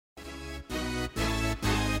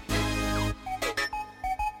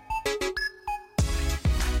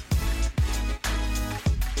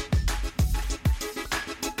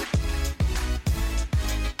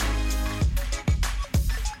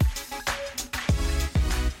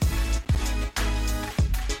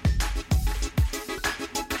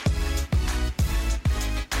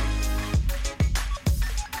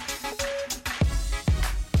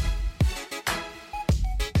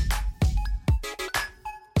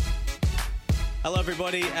Hello,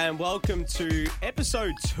 everybody, and welcome to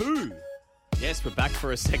episode 2. Yes, we're back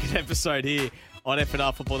for a second episode here on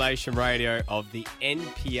FNR Football Nation Radio of the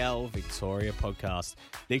NPL Victoria podcast.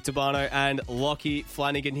 Nick Tabano and Lockie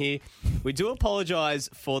Flanagan here. We do apologise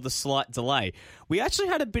for the slight delay. We actually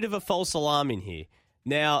had a bit of a false alarm in here.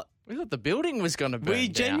 Now, we thought the building was going to burn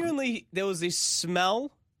down. Genuinely, there was this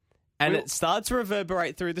smell, and it started to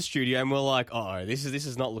reverberate through the studio, and we're like, oh, this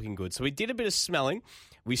is not looking good. So we did a bit of smelling.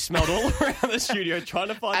 We smelled all around the studio trying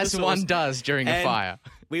to find as the source. one does during a fire.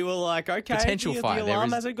 We were like, okay, Potential fire. The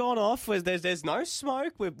alarm hasn't gone off. There's no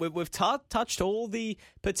smoke. We've touched all the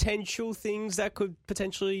potential things that could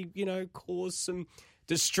potentially, cause some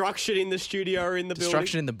destruction in the studio or in the building.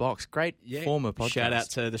 Destruction in the box. Great former podcast. Shout out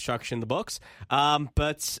to Destruction in the Box.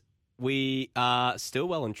 But we are still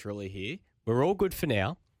well and truly here. We're all good for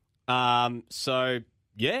now. So,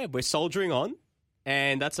 yeah, we're soldiering on.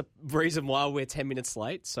 And that's a reason why we're 10 minutes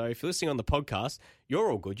late. So if you're listening on the podcast,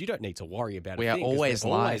 you're all good. You don't need to worry about it. We are always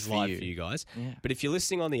live for you guys. Yeah. But if you're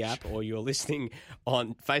listening on the app or you're listening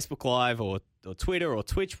on Facebook Live or Twitter or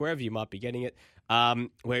Twitch, wherever you might be getting it,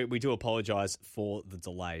 we do apologise for the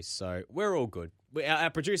delay. So we're all good.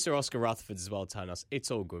 Our producer, Oscar Rutherford, as well, telling us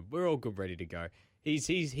it's all good. We're all good, ready to go.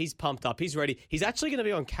 He's pumped up. He's ready. He's actually going to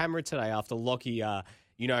be on camera today after Lockie,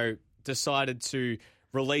 decided to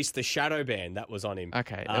release the shadow ban that was on him.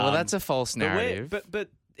 Okay, well, that's a false narrative. But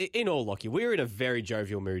in all, Lockie, we're in a very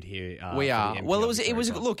jovial mood here. We are. Well, it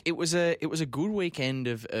was a good weekend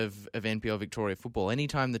of NPL Victoria football.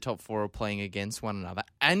 Anytime the top four are playing against one another,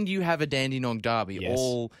 and you have a Dandenong derby, yes.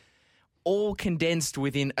 all condensed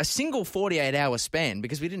within a single 48-hour span,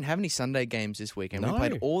 because we didn't have any Sunday games this weekend. No. We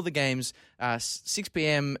played all the games. 6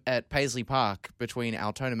 p.m. at Paisley Park between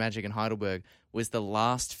Altona Magic and Heidelberg was the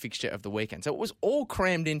last fixture of the weekend. So it was all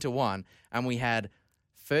crammed into one, and we had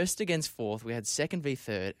first against fourth, we had second v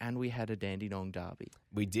third, and we had a Dandenong derby.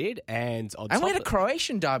 We did, and we had a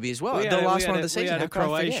Croatian derby as well, the last one of the season. We had a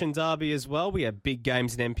Croatian derby as well. We had big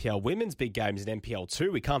games in NPL Women's, big games in NPL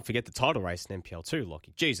 2. We can't forget the title race in NPL 2,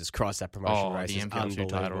 Lockie. Jesus Christ, that promotion race is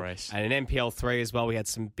unbelievable. Title race. And in NPL 3 as well, we had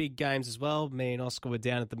some big games as well. Me and Oscar were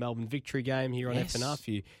down at the Melbourne Victory game here on FNR. If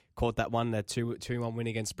you caught that one, that 2-1 win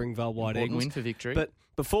against Springvale White Eagles. Win for Victory. But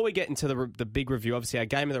before we get into the big review, obviously our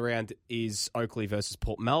game of the round is Oakley versus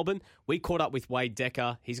Port Melbourne. We caught up with Wade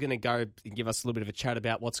Decker. He's going to go and give us a little bit of a chat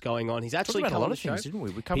about what's going on. He's actually come a lot on of things, didn't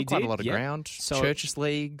we? We covered quite a lot of ground. So Churches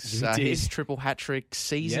Leagues, his triple hat-trick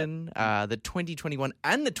season, the 2021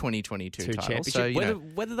 and the 2022 titles. So,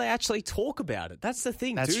 whether they actually talk about it. That's the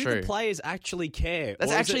thing. That's Do true. The players actually care?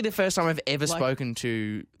 That's actually the first time I've ever spoken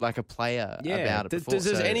to a player about it before.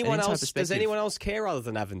 Does anyone else care other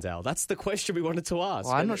than Avondale? That's the question we wanted to ask.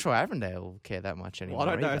 Well, I'm not sure Avondale care that much anymore. Well,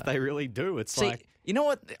 I don't know either. if they really do. You know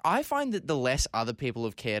what? I find that the less other people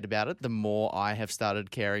have cared about it, the more I have started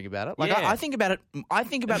caring about it. I think about it. I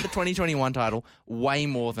think about the 2021 title way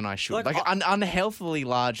more than I should. An unhealthily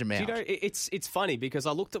large amount. It's funny because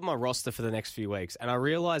I looked at my roster for the next few weeks and I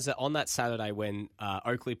realised that on that Saturday when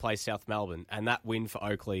Oakley plays South Melbourne and that win for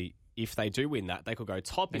Oakley, if they do win that, they could go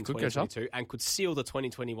top in 2022 and could seal the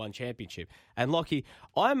 2021 championship. And Lockie,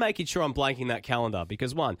 I'm making sure I'm blanking that calendar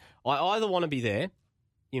because one, I either want to be there,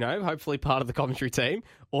 hopefully part of the commentary team,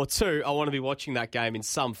 or two, I want to be watching that game in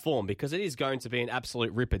some form because it is going to be an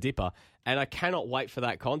absolute ripper-dipper, and I cannot wait for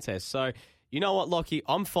that contest. So, you know what, Lockie?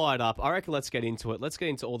 I'm fired up. I reckon let's get into it. Let's get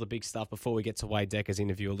into all the big stuff before we get to Wade Decker's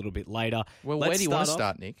interview a little bit later. Well, where do you want to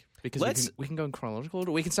start, Nick? Because we can go in chronological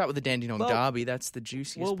order. We can start with the Dandenong Derby. That's the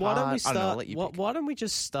juiciest part. Why don't we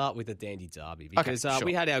just start with the Dandy Derby? Because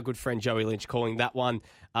we had our good friend Joey Lynch calling that one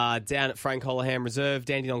down at Frank Holohan Reserve.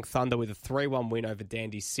 Dandenong Thunder with a 3-1 win over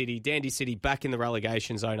Dandy City. Dandy City back in the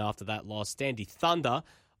relegation zone after that loss. Dandy Thunder,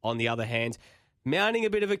 on the other hand, mounting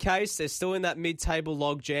a bit of a case. They're still in that mid-table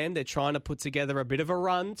logjam. They're trying to put together a bit of a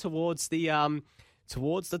run towards the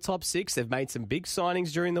top 6. They've made some big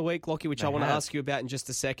signings during the week, Lockie, which I want to ask you about in just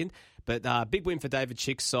a second. But big win for David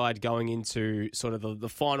Chick's side going into sort of the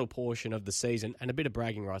final portion of the season and a bit of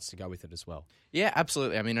bragging rights to go with it as well. Yeah,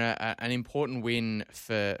 absolutely. I mean, an important win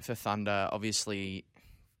for Thunder, obviously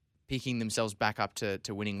picking themselves back up to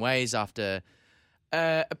winning ways after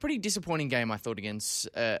a pretty disappointing game, I thought,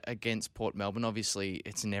 against Port Melbourne. Obviously,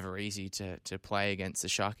 it's never easy to play against the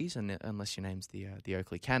Sharkies, unless your name's the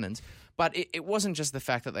Oakley Cannons. But it wasn't just the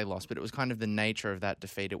fact that they lost, but it was kind of the nature of that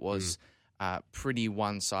defeat. It was pretty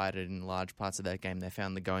one-sided in large parts of that game. They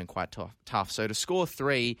found the going quite tough. So to score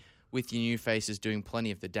 3 with your new faces doing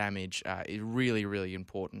plenty of the damage is really, really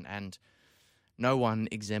important. And no one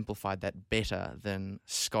exemplified that better than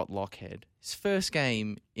Scott Lockhead. His first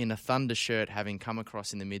game in a Thunder shirt, having come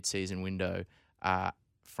across in the mid-season window,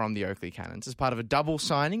 from the Oakley Cannons as part of a double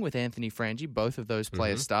signing with Anthony Frangi. Both of those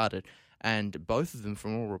players started, and both of them,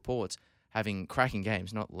 from all reports, having cracking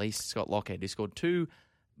games, not least Scott Lockhead, who scored 2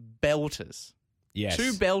 belters. Yes.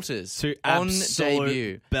 2 belters. 2 on absolute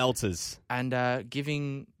debut. belters. And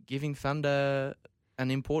giving Thunder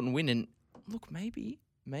an important win. And look, maybe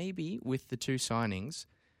with the 2 signings,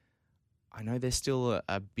 I know they're still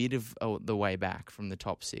a bit of the way back from the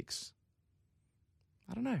top 6.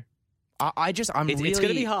 I don't know. It's going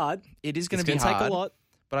to be hard. It is going to be hard. It's going to take a lot.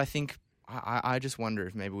 But I think I just wonder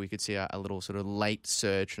if maybe we could see a little sort of late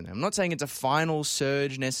surge from them. I'm not saying it's a final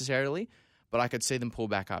surge necessarily, but I could see them pull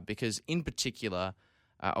back up because, in particular,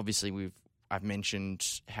 obviously I've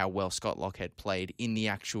mentioned how well Scott Lockhead played in the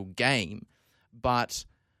actual game, but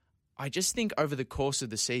I just think over the course of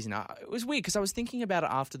the season, it was weird because I was thinking about it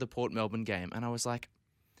after the Port Melbourne game, and I was like,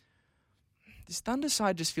 this Thunder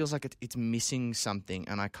side just feels like it's missing something,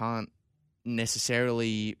 and I can't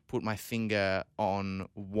necessarily put my finger on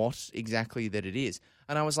what exactly that it is.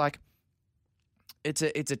 And I was like, it's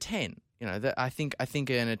a 10. You know, I think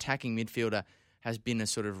an attacking midfielder has been a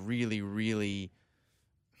sort of really, really.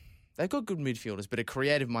 They've got good midfielders, but a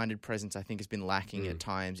creative-minded presence, I think, has been lacking at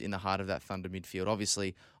times in the heart of that Thunder midfield.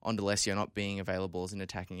 Obviously, Ondolesio not being available as an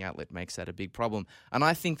attacking outlet makes that a big problem. And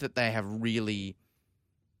I think that they have really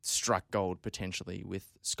struck gold, potentially, with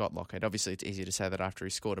Scott Lockhead. Obviously, it's easy to say that after he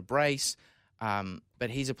scored a brace, but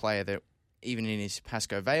he's a player that, even in his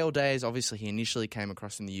Pascoe Vale days, obviously he initially came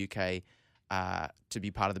across from the UK to be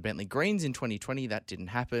part of the Bentley Greens in 2020. That didn't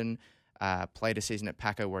happen. Played a season at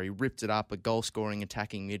Paco where he ripped it up, a goal-scoring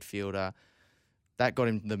attacking midfielder. That got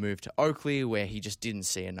him the move to Oakley, where he just didn't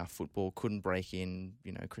see enough football, couldn't break in.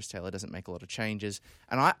 You know, Chris Taylor doesn't make a lot of changes.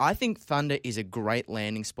 And I think Thunder is a great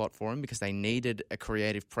landing spot for him because they needed a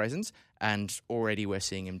creative presence, and already we're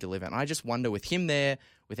seeing him deliver. And I just wonder with him there,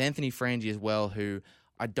 with Anthony Frangi as well, who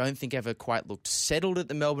I don't think ever quite looked settled at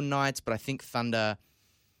the Melbourne Knights, but I think Thunder...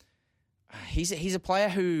 He's a player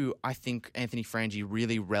who I think Anthony Frangi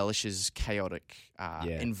really relishes chaotic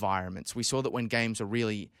environments. We saw that when games are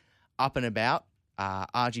really up and about,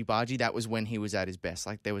 argy-bargy, that was when he was at his best.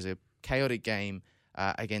 Like there was a chaotic game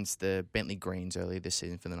against the Bentley Greens earlier this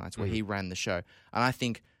season for the Knights where he ran the show. And I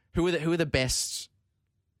think who are the best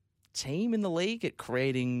team in the league at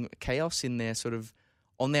creating chaos in their sort of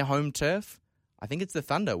on their home turf? I think it's the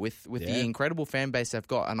Thunder with the incredible fan base they've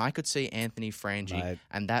got. And I could see Anthony Frangi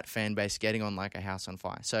and that fan base getting on like a house on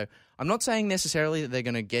fire. So I'm not saying necessarily that they're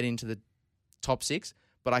going to get into the top 6,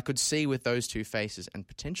 but I could see with those 2 faces and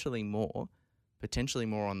potentially more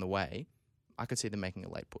on the way, I could see them making a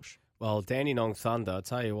late push. Well, Dandenong Thunder, I'll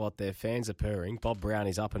tell you what, their fans are purring. Bob Brown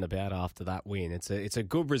is up and about after that win. It's a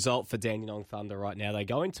good result for Dandenong Thunder right now. They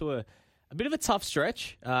go into a bit of a tough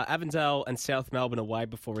stretch. Avondale and South Melbourne away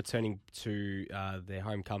before returning to their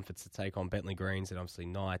home comforts to take on Bentley Greens and obviously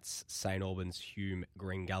Knights, St Albans, Hume,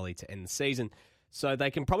 Green Gully to end the season. So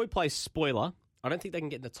they can probably play spoiler. I don't think they can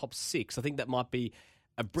get in the top 6. I think that might be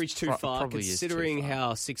a bridge too far considering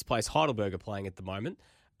how 6th place Heidelberg are playing at the moment.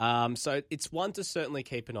 So it's one to certainly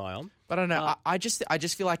keep an eye on. But I don't know. I just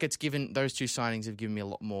feel like it's given those 2 signings have given me a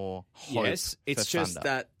lot more hope. Yes, it's just Thunder.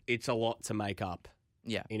 that it's a lot to make up.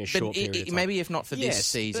 Yeah, in a short period of time. Maybe if not for this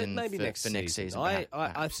season, maybe for next season.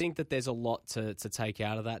 I think that there's a lot to take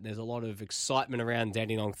out of that. There's a lot of excitement around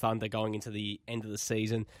Dandenong Thunder going into the end of the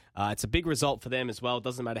season. It's a big result for them as well. It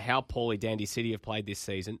doesn't matter how poorly Dandy City have played this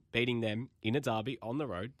season. Beating them in a derby on the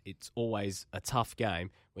road, it's always a tough game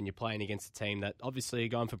when you're playing against a team that obviously are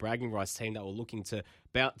going for bragging rights, team that were looking to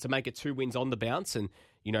make it 2 wins on the bounce and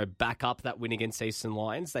back up that win against Eastern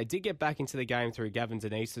Lions. They did get back into the game through Gavin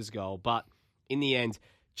Denise's goal, but in the end,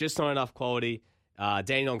 just not enough quality.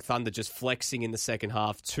 Dandenong Thunder just flexing in the second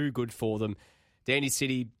half. Too good for them. Dandy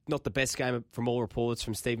City, not the best game from all reports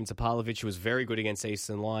from Steven Topalovic, who was very good against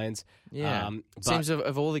Eastern Lions. Yeah. Seems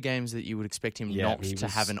of all the games that you would expect him not to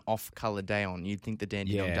have an off-colour day on, you'd think the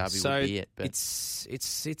Dandenong Derby would be it. But it's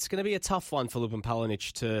going to be a tough one for Lupin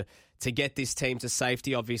Palinic to get this team to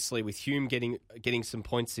safety, obviously, with Hume getting some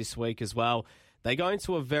points this week as well. They go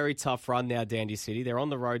into a very tough run now, Dandy City. They're on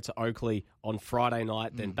the road to Oakley on Friday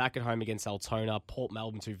night, then back at home against Altona, Port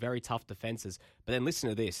Melbourne, 2 very tough defences. But then listen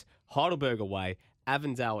to this. Heidelberg away,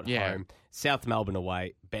 Avondale at home, South Melbourne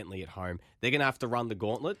away, Bentley at home. They're going to have to run the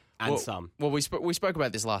gauntlet and some. Well, we spoke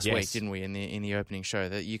about this last week, didn't we, in the opening show,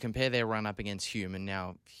 that you compare their run up against Hume, and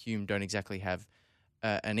now Hume don't exactly have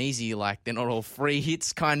an easy, they're not all free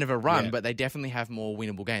hits kind of a run, but they definitely have more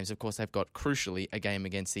winnable games. Of course, they've got, crucially, a game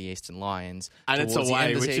against the Eastern Lions. And it's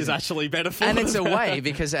away, which is actually better for them. And it's away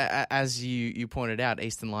because, as you pointed out,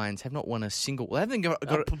 Eastern Lions have not won a single... They haven't got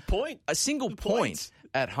a point. A single point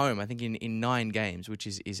at home, I think, in 9 games, which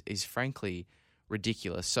is frankly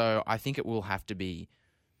ridiculous. So I think it will have to be...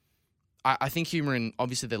 I think Humour and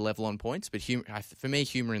obviously they're level on points, but for me,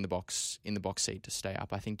 Humour in the box seat to stay up.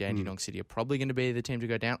 I think Dandenong City are probably going to be the team to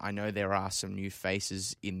go down. I know there are some new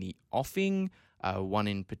faces in the offing, one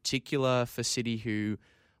in particular for City who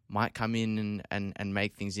might come in and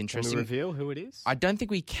make things interesting. Can we reveal who it is? I don't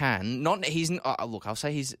think we can. Look, I'll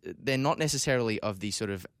say they're not necessarily of the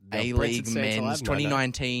sort of A-League men's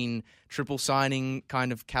 2019 triple signing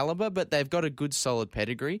kind of caliber, but they've got a good solid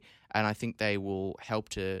pedigree, and I think they will help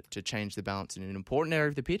to change the balance in an important area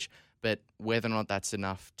of the pitch. But whether or not that's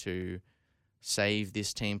enough to save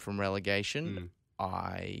this team from relegation,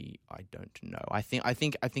 I don't know. I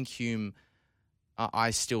think Hume.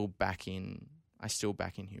 I still back in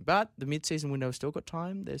Hume, but the mid-season window has still got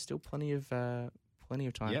time. There's still plenty of time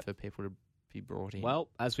for people to be brought in. Well,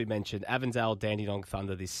 as we mentioned, Avondale Dandenong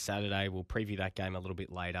Thunder this Saturday. We'll preview that game a little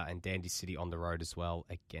bit later, and Dandy City on the road as well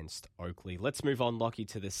against Oakley. Let's move on, Lockie,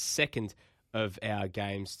 to the second of our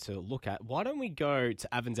games to look at. Why don't we go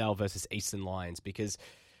to Avondale versus Eastern Lions? Because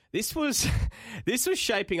this was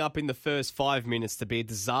shaping up in the first 5 minutes to be a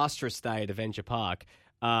disastrous day at Avenger Park.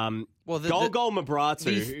 Golgol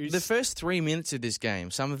Mabratu. The first 3 minutes of this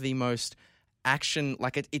game, some of the most action,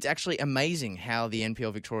 it's actually amazing how the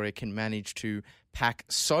NPL Victoria can manage to pack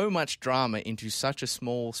so much drama into such a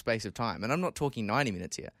small space of time. And I'm not talking 90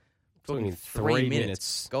 minutes here. I'm talking 3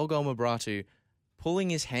 minutes. Golgol Mabratu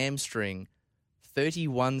pulling his hamstring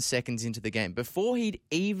 31 seconds into the game. Before he'd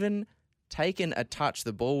even taken a touch,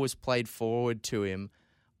 the ball was played forward to him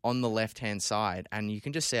on the left-hand side. And you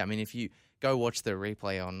can just see, if you go watch the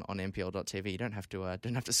replay on NPL.tv. You don't have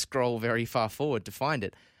to scroll very far forward to find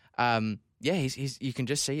it. You can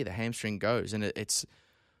just see the hamstring goes, and it's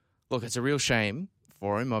a real shame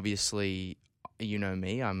for him. Obviously, you know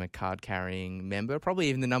me, I'm a card carrying member, probably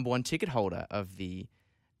even the number 1 ticket holder of the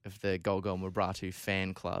Golgol Mabratu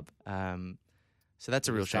fan club. So that's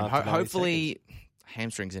a real shame. Hopefully,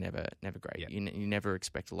 hamstrings are never great. Yep. You never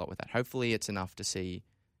expect a lot with that. Hopefully, it's enough to see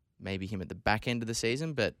maybe him at the back end of the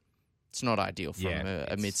season, but it's not ideal from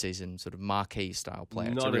a mid-season sort of marquee style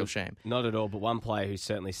player. It's a real shame. Not at all, but one player who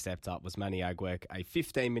certainly stepped up was Manny Agwek. A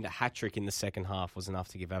 15-minute hat-trick in the second half was enough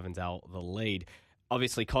to give Avondale the lead.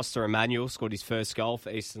 Obviously, Costa Emmanuel scored his first goal for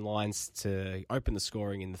Eastern Lions to open the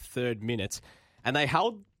scoring in the 3rd minute, and they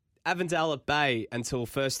held Avondale at bay until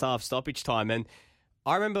first half stoppage time. And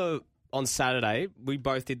I remember on Saturday, we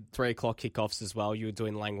both did 3 o'clock kickoffs as well. You were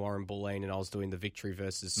doing Langwarrin Bulleen, and I was doing the Victory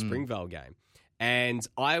versus Springvale game. And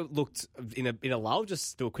I looked in a lull,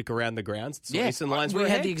 just do a quick around the grounds. Eastern Lions we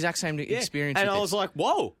had the exact same experience. And I was like,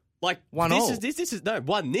 whoa, like 1-0. This is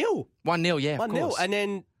 1-0. 1-0, yeah, 1-0. And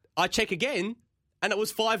then I check again, and it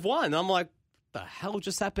was 5-1. And I'm like, the hell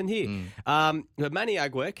just happened here? But Manny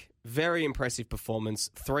Agwek, very impressive performance,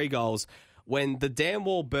 3 goals. When the dam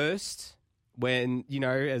wall burst, when,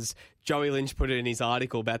 as Joey Lynch put it in his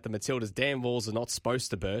article about the Matildas, dam walls are not supposed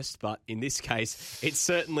to burst, but in this case, it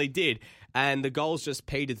certainly did. And the goals just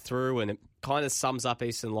petered through, and it kind of sums up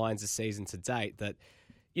Eastern Lions' season to date that,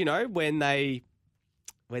 when they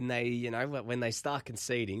start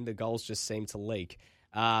conceding, the goals just seem to leak.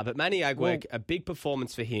 But Manny Agwek, a big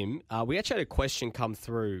performance for him. We actually had a question come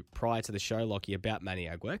through prior to the show, Lockie, about Manny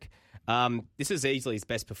Agwek. This is easily his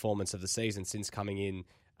best performance of the season since coming in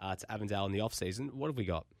to Avondale in the off-season. What have we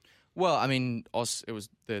got? Well, it was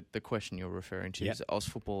the question you're referring to. Is Oz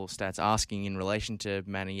Football Stats asking in relation to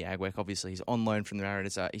Manny Agwek. Obviously, he's on loan from the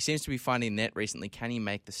Mariners. He seems to be finding net recently. Can he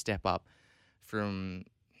make the step up from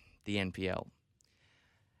the NPL?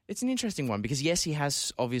 It's an interesting one because, yes, he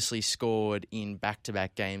has obviously scored in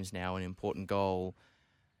back-to-back games now an important goal,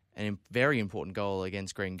 a very important goal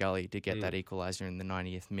against Green Gully to get that equaliser in the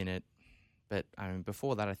 90th minute. But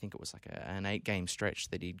before that, I think it was like an 8-game stretch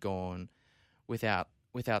that he'd gone without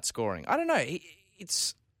scoring. I don't know.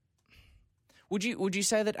 Would you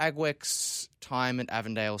say that Agwek's time at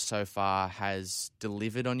Avondale so far has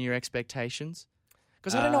delivered on your expectations?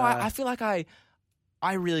 Because I don't know. I feel like I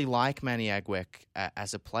really like Manny Agwek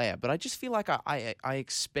as a player, but I just feel like I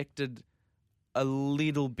expected a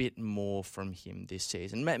little bit more from him this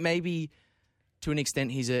season. Maybe to an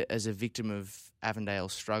extent he's a victim of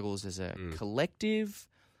Avondale's struggles as a collective.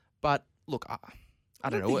 But look, I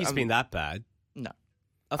don't know. Think he's been that bad. No.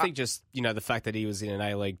 I think just, the fact that he was in an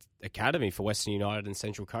A-League academy for Western United and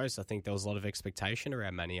Central Coast, I think there was a lot of expectation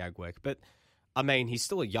around Manny Agwek. But, he's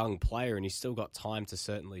still a young player and he's still got time to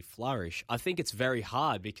certainly flourish. I think it's very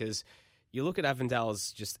hard because, you look at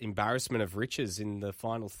Avondale's just embarrassment of riches in the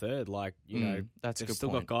final third. Like, that's a they've good still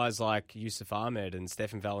point. got guys like Yusuf Ahmed and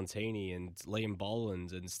Stefan Valentini and Liam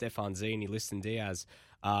Boland and Stefan Zini, Liston Diaz.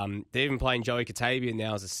 They're even playing Joey Katabian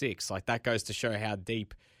now as a 6. Like, that goes to show how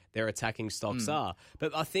deep their attacking stocks are.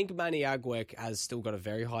 But I think Manny Agwek has still got a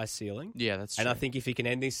very high ceiling. Yeah, that's true. And I think if he can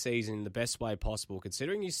end this season in the best way possible,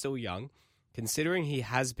 considering he's still young, considering he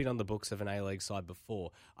has been on the books of an A-League side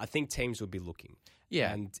before, I think teams would be looking.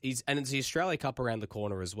 Yeah, and it's the Australia Cup around the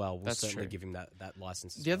corner as well. We'll That's certainly true. give him that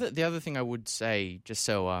license. The other thing I would say, just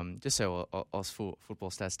so Oz Football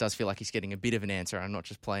Stats does feel like he's getting a bit of an answer. I'm not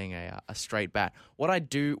just playing a straight bat. What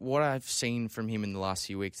I've seen from him in the last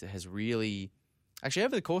few weeks that has really, actually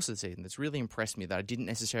over the course of the season, that's really impressed me that I didn't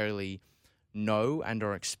necessarily know and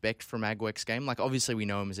or expect from Agwek's game. Like, obviously we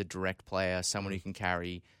know him as a direct player, someone who can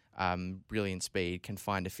carry brilliant speed, can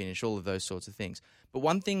find a finish, all of those sorts of things. But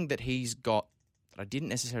one thing that he's got that I didn't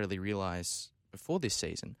necessarily realise before this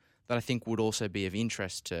season that I think would also be of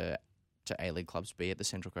interest to A-League clubs, be it the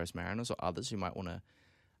Central Coast Mariners or others who might want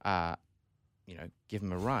to, give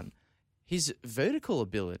him a run. His vertical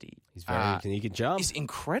ability, he can jump, is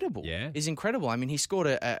incredible. Yeah, is incredible. I mean, he scored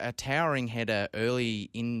a towering header early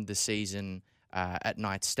in the season at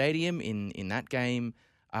Knights Stadium in that game.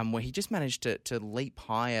 Where he just managed to leap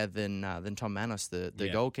higher than Tom Manos, the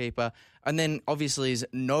goalkeeper, and then obviously his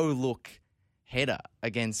no-look header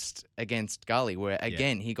against Gully, where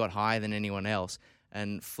again he got higher than anyone else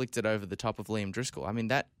and flicked it over the top of Liam Driscoll. I mean,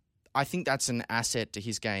 I think that's an asset to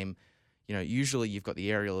his game. Usually you've got the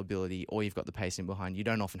aerial ability or you've got the pace in behind. You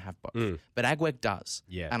don't often have both, but Agwek does,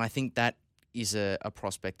 and I think that is a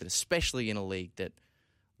prospect that, especially in a league that,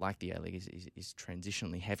 like the A-League, is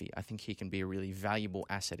transitionally heavy. I think he can be a really valuable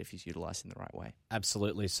asset if he's utilised in the right way.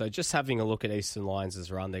 Absolutely. So just having a look at Eastern Lions'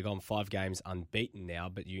 run, they've gone 5 games unbeaten now,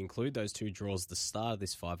 but you include those 2 draws at the start of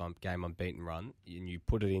this 5-game unbeaten run, and you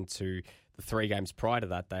put it into the 3 games prior to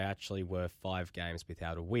that, they actually were 5 games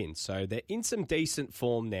without a win. So they're in some decent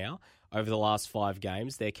form now over the last 5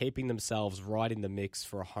 games. They're keeping themselves right in the mix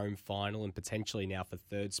for a home final and potentially now for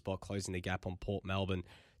 3rd spot, closing the gap on Port Melbourne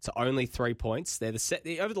to only 3 points. They're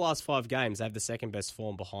over the last 5 games, they have the second best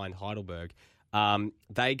form behind Heidelberg.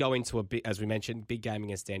 They go into as we mentioned, big game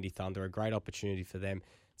against Dandy Thunder, a great opportunity for them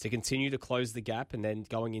to continue to close the gap, and then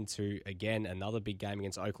going into, again, another big game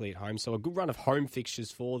against Oakley at home. So a good run of home fixtures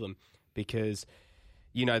for them because,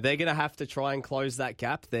 they're going to have to try and close that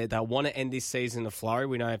gap. They'll want to end this season in a flurry.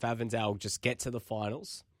 We know if Avondale just get to the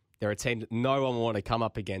finals, they're a team that no one will want to come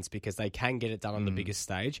up against because they can get it done on the biggest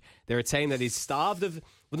stage. They're a team that is starved of...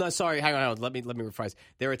 Well, no, sorry, hang on. Let me rephrase.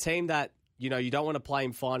 They're a team that, you don't want to play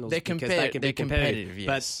in finals because they can be competitive.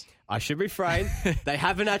 Yes. But I should refrain. They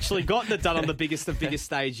haven't actually gotten it done on the biggest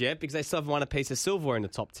stage yet because they still haven't won a piece of silverware in the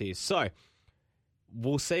top tier. So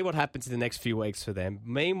we'll see what happens in the next few weeks for them.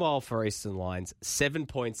 Meanwhile, for Eastern Lions, 7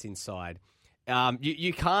 points inside.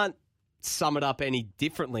 You can't sum it up any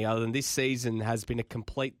differently other than this season has been a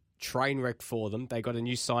complete train wreck for them. They got a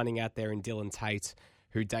new signing out there in Dylan Tate,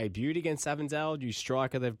 who debuted against Avondale, new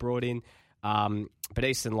striker they've brought in. But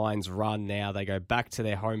Eastern Lions run now. They go back to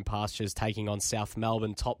their home pastures, taking on South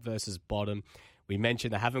Melbourne, top versus bottom. We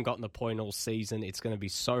mentioned they haven't gotten a point all season. It's going to be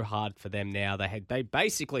so hard for them now. They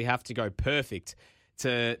basically have to go perfect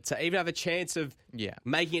to even have a chance of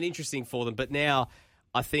making it interesting for them. But now,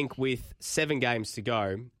 I think with 7 games to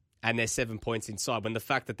go, and they're 7 points inside, when the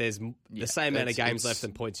fact that there's the same amount of games left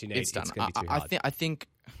and points you need, it's going to be too hard.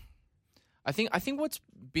 I think what's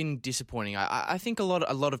been disappointing, I think a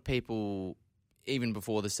lot of people, even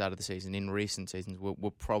before the start of the season, in recent seasons,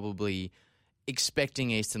 were probably expecting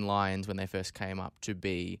Eastern Lions when they first came up to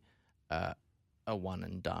be a one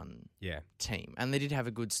and done team, and they did have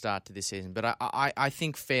a good start to this season. But I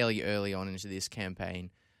think fairly early on into this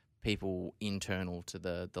campaign, people internal to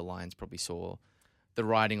the Lions probably saw the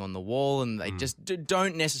writing on the wall, and they just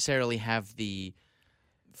don't necessarily have the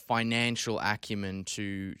financial acumen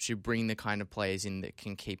to bring the kind of players in that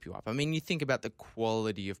can keep you up. I mean, you think about the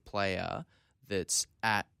quality of player that's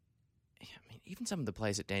at, even some of the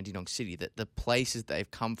players at Dandenong City, that the places they've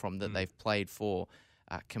come from, that they've played for,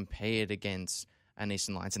 compared against an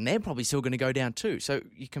Eastern Lions, and they're probably still going to go down too. So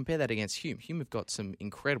you compare that against Hume. Hume have got some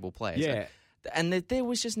incredible players. Yeah. And there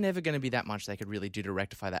was just never going to be that much they could really do to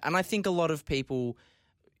rectify that. And I think a lot of people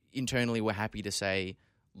internally were happy to say,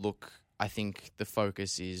 look, I think the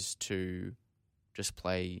focus is to just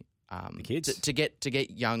play the kids, to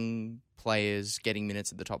get young players getting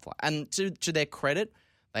minutes at the top flight. And to their credit,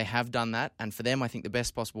 they have done that. And for them, I think the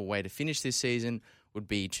best possible way to finish this season would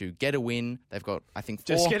be to get a win. They've got, I think,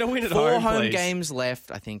 get a win at four home games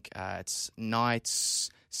left. I think it's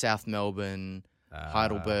Knights, South Melbourne,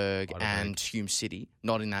 Heidelberg, and Hume City.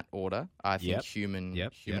 Not in that order. I think Hume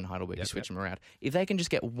and Heidelberg, you switch them around. If they can just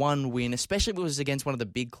get one win, especially if it was against one of the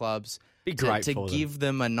big clubs, to give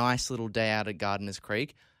them a nice little day out at Gardeners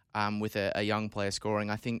Creek with a young player scoring,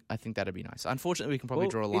 I think that'd be nice. Unfortunately, we can probably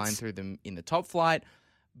draw a line through them in the top flight,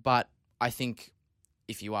 but I think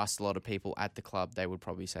if you asked a lot of people at the club, they would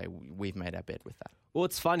probably say we've made our bed with that. Well,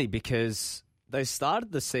 it's funny because they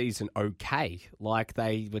started the season okay. Like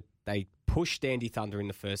they pushed Dandy Thunder in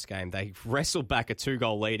the first game. They wrestled back a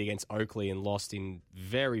 2-goal lead against Oakley and lost in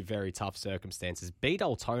very, very tough circumstances. Beat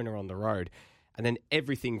Altona on the road. And then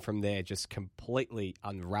everything from there just completely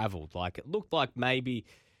unraveled. Like it looked like maybe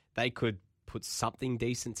they could put something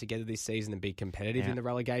decent together this season and be competitive in the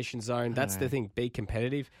relegation zone. That's the thing, be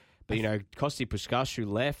competitive. But, Kosti Puskashu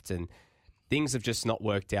left and things have just not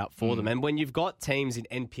worked out for them. And when you've got teams in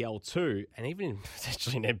NPL 2 and even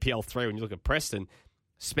potentially in NPL 3, when you look at Preston,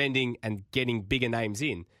 spending and getting bigger names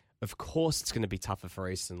in, of course it's going to be tougher for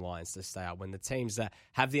Eastern Lions to stay up when the teams that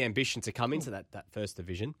have the ambition to come into that first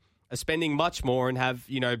division are spending much more and have,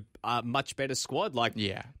 a much better squad. Like,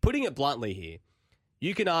 putting it bluntly here,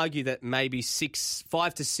 you can argue that maybe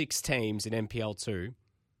 5 to 6 teams in NPL 2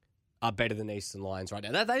 are better than Eastern Lions right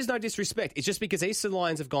now. That is no disrespect. It's just because Eastern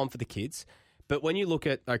Lions have gone for the kids. But when you look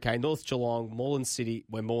at, North Geelong, Moreland City,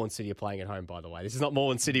 where Moreland City are playing at home, by the way. This is not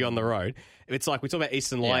Moreland City on the road. It's like we talk about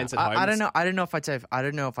Eastern Lions at home. I don't know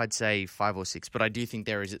if I'd say 5 or 6, but I do think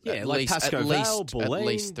there is at least 3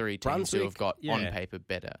 teams Brunswick, who have got on paper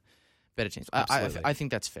better teams. I think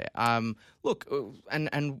that's fair. Look,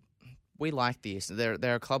 and we like this.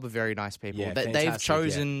 They're a club of very nice people. They've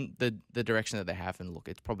chosen the direction that they have, and look,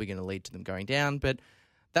 it's probably going to lead to them going down, but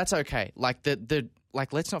that's okay.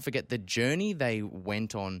 Let's not forget the journey they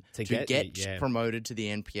went on to get promoted to the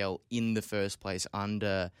NPL in the first place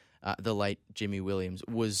under the late Jimmy Williams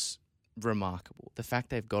was remarkable. The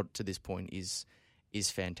fact they've got to this point is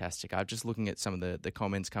fantastic. I'm just looking at some of the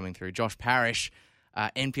comments coming through. Josh Parrish,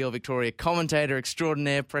 NPL Victoria commentator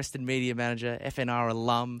extraordinaire, Preston media manager, FNR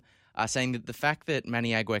alum, saying that the fact that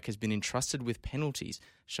Manny Agwek has been entrusted with penalties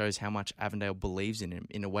shows how much Avondale believes in him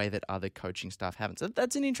in a way that other coaching staff haven't. So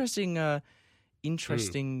that's an interesting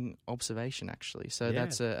observation, actually. So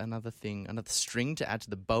that's another thing, another string to add to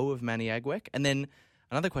the bow of Manny Agwek. And then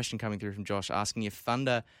another question coming through from Josh asking if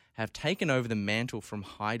Thunder have taken over the mantle from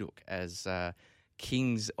Hajduk as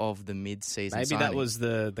kings of the mid-season Maybe signing. That was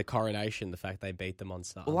the coronation, the fact they beat them on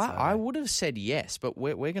Start. Well, I would have said yes, but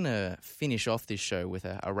we're going to finish off this show with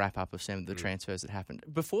a wrap-up of some of the transfers that happened.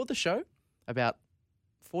 Before the show, about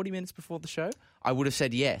 40 minutes before the show, I would have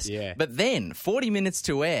said yes. Yeah. But then, 40 minutes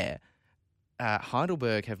to air,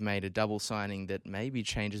 Heidelberg have made a double signing that maybe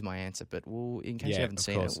changes my answer, but in case you haven't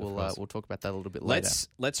seen it, we'll talk about that a little bit later.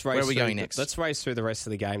 Let's race. Where are we going next? Let's race through the rest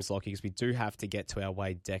of the games, Lockie, because we do have to get to our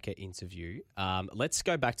Wade Decker interview. Let's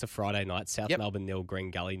go back to Friday night. South Melbourne 0,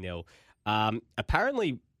 Green Gully 0.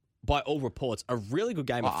 Apparently, by all reports, a really good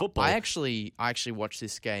game of football. I actually watched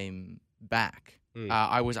this game back.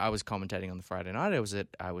 I was commentating on the Friday night. I was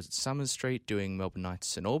at Summers Street doing Melbourne Knights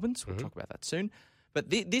St Albans. We'll talk about that soon. But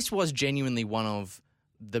this was genuinely one of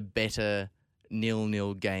the better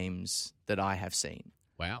 0-0 games that I have seen.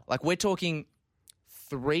 Wow. Like, we're talking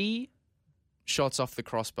 3 shots off the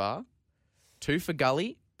crossbar, 2 for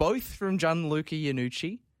Gully, both from Gianluca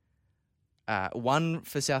Iannucci, 1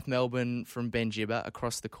 for South Melbourne from Ben Gibber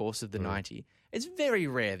across the course of the 90. It's very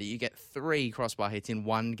rare that you get 3 crossbar hits in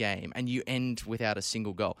one game and you end without a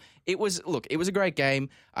single goal. It was a great game.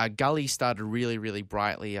 Gully started really, really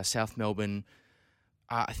brightly. South Melbourne,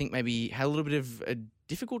 I think maybe had a little bit of a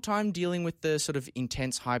difficult time dealing with the sort of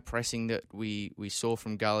intense high pressing that we saw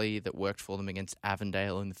from Gully that worked for them against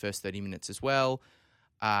Avondale in the first 30 minutes as well.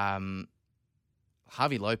 Javi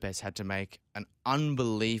Lopez had to make an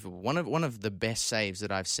unbelievable, one of the best saves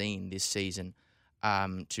that I've seen this season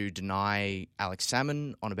to deny Alex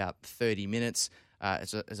Salmon on about 30 minutes.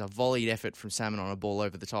 As a volleyed effort from Salmon on a ball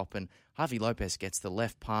over the top, and Javi Lopez gets the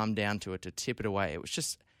left palm down to it to tip it away. It was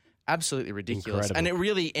just absolutely ridiculous. Incredible. And it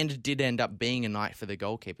really did end up being a night for the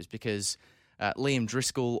goalkeepers because Liam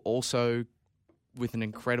Driscoll also with an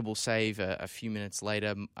incredible save a few minutes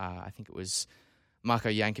later. I think it was Marko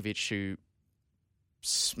Jankovic who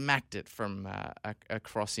smacked it from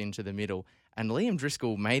across into the middle. And Liam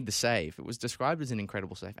Driscoll made the save. It was described as an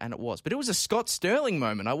incredible save, and it was. But it was a Scott Sterling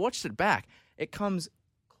moment. I watched it back. It comes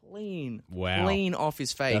clean off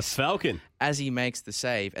his face. The Falcon. As he makes the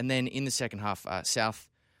save. And then in the second half, South,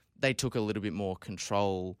 they took a little bit more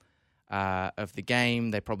control of the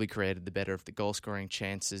game. They probably created the better of the goal-scoring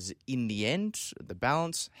chances in the end, the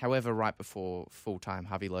balance. However, right before full-time,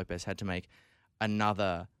 Javi Lopez had to make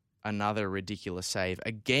another another ridiculous save,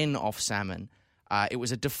 again off Salmon. It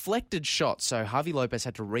was a deflected shot, so Javi Lopez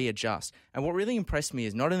had to readjust. And what really impressed me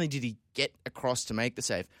is not only did he get across to make the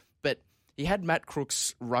save, but he had Matt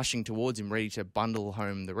Crooks rushing towards him, ready to bundle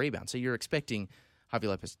home the rebound. So you're expecting Javi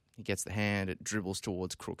Lopez, he gets the hand, it dribbles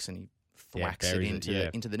towards Crooks, and he thwacks it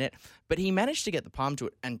into the net. But he managed to get the palm to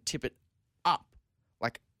it and tip it up,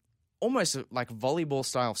 like almost like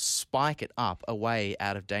volleyball-style spike it up away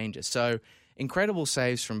out of danger. So incredible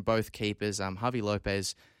saves from both keepers. Javi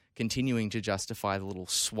Lopez continuing to justify the little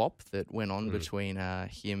swap that went on between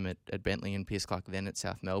him at Bentley and Pierce Clark then at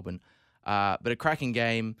South Melbourne. But a cracking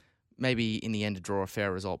game, maybe in the end to draw a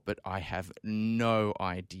fair result, but I have no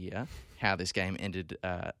idea how this game ended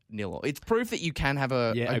 0-0. It's proof that you can have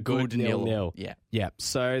a good 0-0. Yeah.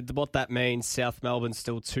 So what that means, South Melbourne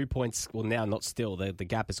still 2 points. Well, now not still. The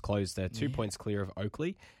gap is closed. They're 2 points clear of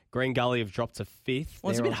Oakley. Green Gully have dropped to 5th.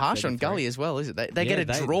 Well, it's a bit harsh on Gully as well, is it? They get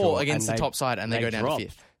a draw against the top side and they go down to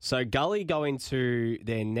 5th. So Gully go into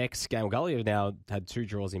their next game. Gully have now had 2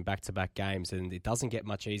 draws in back-to-back games, and it doesn't get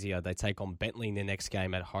much easier. They take on Bentley in their next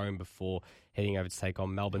game at home before heading over to take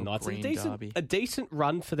on Melbourne Knights. A decent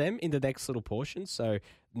run for them in the next little portion. So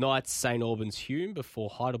Knights, St Albans, Hume before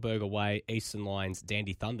Heidelberg away, Eastern Lions,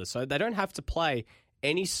 Dandy Thunder. So they don't have to play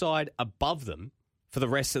any side above them for the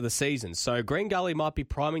rest of the season. So Green Gully might be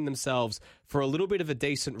priming themselves for a little bit of a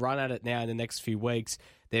decent run at it now in the next few weeks.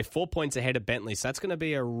 They're 4 points ahead of Bentley, so that's going to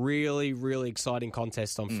be a really, really exciting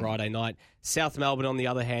contest on Friday night. South Melbourne, on the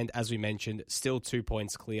other hand, as we mentioned, still 2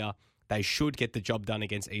 points clear. They should get the job done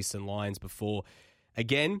against Eastern Lions before,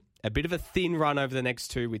 again, a bit of a thin run over the next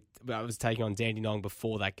two. I was taking on Dandenong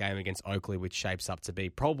before that game against Oakley, which shapes up to be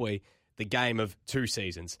probably the game of 2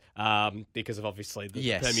 seasons because of obviously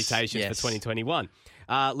the permutations for 2021.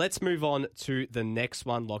 Let's move on to the next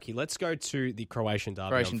one, Lockie. Let's go to the Croatian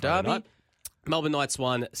Derby. Night. Melbourne Knights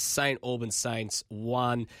won, St Albans Saints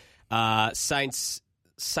won. Saints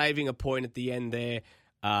saving a point at the end there.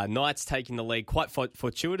 Knights taking the lead quite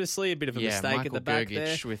fortuitously, a bit of a mistake Michael at the back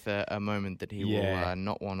Gergic there. with a moment that he will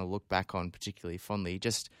not want to look back on particularly fondly.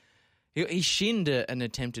 He shinned an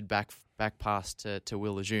attempted back pass to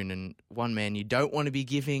Will Lejeune, and one man you don't want to be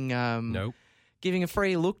giving giving a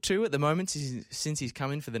free look to at the moment since he's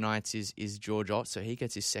come in for the Knights is George Ott. So he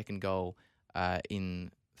gets his second goal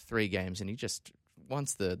in 3 games, and he just,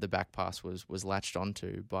 once the back pass was latched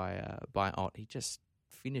onto by Ott, he just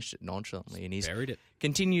finished it nonchalantly, and he's buried it.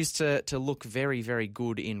 Continues to look very, very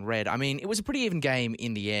good in red. I mean, it was a pretty even game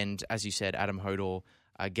in the end, as you said. Adam Hodor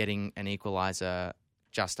getting an equaliser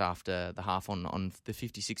just after the half on the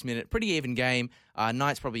 56th minute. Pretty even game.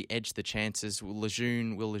 Knights probably edged the chances. Will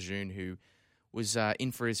Lejeune, who was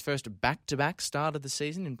in for his first back-to-back start of the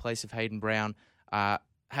season in place of Hayden Brown,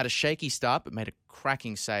 had a shaky start but made a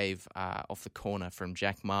cracking save off the corner from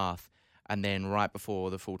Jack Marth. And then right before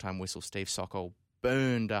the full-time whistle, Steve Sokol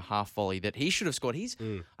burned a half volley that he should have scored.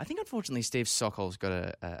 I think, unfortunately, Steve Sokol's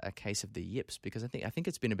got a case of the yips, because I think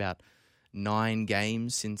it's been about 9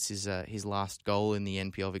 games since his last goal in the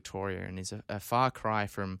NPL Victoria, and is a far cry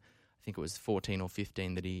from, I think it was 14 or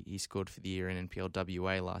 15 that he scored for the year in NPL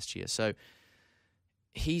WA last year. So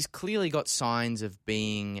he's clearly got signs of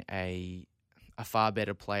being a far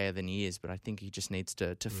better player than he is, but I think he just needs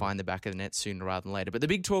to find the back of the net sooner rather than later. But the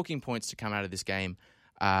big talking points to come out of this game,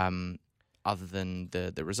 other than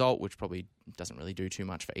the result, which probably doesn't really do too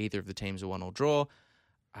much for either of the teams, a 1-1 draw,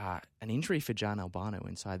 an injury for Jan Albano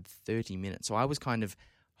inside 30 minutes. So I was kind of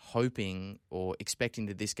hoping or expecting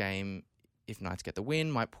that this game, if Knights get the win,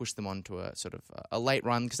 might push them on to a sort of a late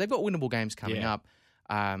run, because they've got winnable games coming up.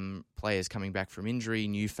 Players coming back from injury,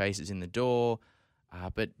 new faces in the door.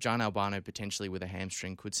 But Jan Albano, potentially with a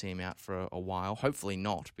hamstring, could see him out for a while. Hopefully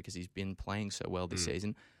not, because he's been playing so well this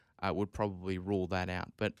season. Would probably rule that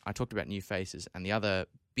out. But I talked about new faces, and the other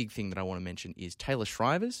big thing that I want to mention is Taylor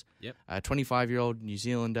Shrivers, a 25-year-old New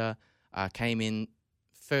Zealander, came in,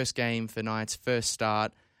 first game for Knights, first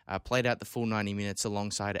start, played out the full 90 minutes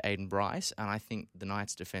alongside Aiden Bryce, and I think the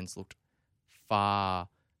Knights' defence looked far,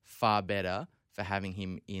 far better for having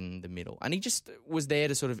him in the middle. And he just was there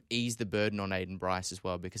to sort of ease the burden on Aiden Bryce as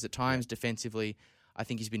well, because at times defensively, I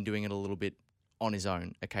think he's been doing it a little bit on his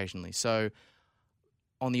own occasionally. So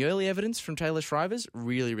on the early evidence from Taylor Shrivers,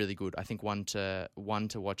 really, really good. I think one to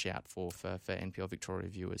watch out for NPL Victoria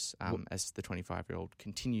viewers as the 25-year-old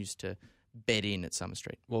continues to bed in at Summer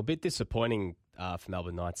Street. Well, a bit disappointing for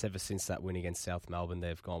Melbourne Knights. Ever since that win against South Melbourne,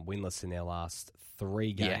 they've gone winless in their last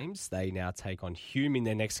 3 games. Yeah. They now take on Hume in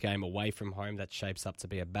their next game away from home. That shapes up to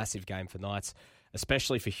be a massive game for Knights,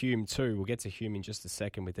 especially for Hume too. We'll get to Hume in just a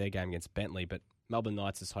second with their game against Bentley, but Melbourne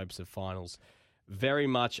Knights' hopes of finals very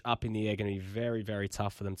much up in the air, going to be very, very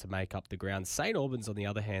tough for them to make up the ground. St Albans, on the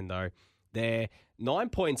other hand, though, they're 9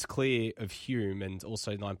 points clear of Hume and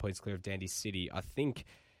also 9 points clear of Dandy City. I think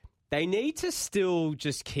they need to still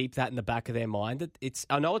just keep that in the back of their mind. That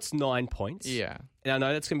I know it's 9 points. Yeah. And I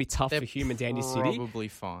know that's going to be tough for Hume and Dandy City. Probably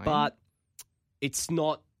fine. But it's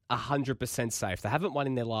not 100% safe. They haven't won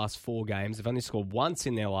in their last 4 games. They've only scored once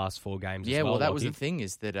in their last 4 games. Yeah, as well, that was the thing,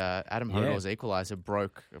 is that Adam Hodor's equaliser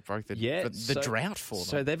broke the drought for them.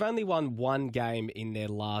 So they've only won 1 game in their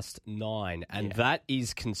last 9, and that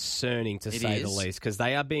is concerning to say the least, because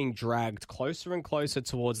they are being dragged closer and closer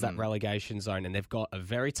towards that relegation zone, and they've got a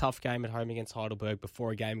very tough game at home against Heidelberg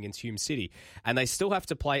before a game against Hume City, and they still have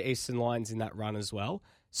to play Eastern Lions in that run as well.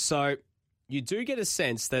 So you do get a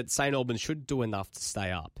sense that St Albans should do enough to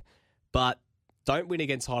stay up. But don't win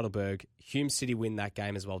against Heidelberg. Hume City win that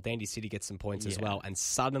game as well. Dandy City gets some points as well. And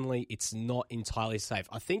suddenly it's not entirely safe.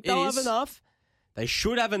 I think they'll have enough. They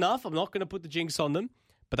should have enough. I'm not going to put the jinx on them.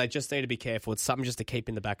 But they just need to be careful. It's something just to keep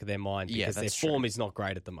in the back of their mind because their form is not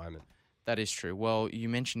great at the moment. That is true. Well, you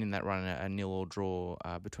mentioned in that run a 0-0 draw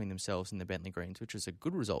between themselves and the Bentley Greens, which was a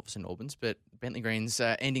good result for St Albans. But Bentley Greens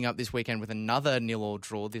ending up this weekend with another 0-0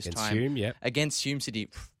 draw this time against Hume City.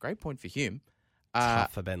 Great point for Hume.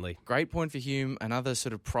 Tough for Bentley. Great point for Hume. Another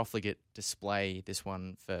sort of profligate display, this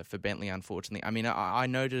one for Bentley, unfortunately. I mean, I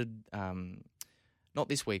noted, not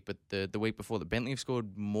this week, but the week before, that Bentley have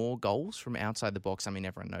scored more goals from outside the box. I mean,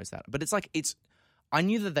 everyone knows that. But I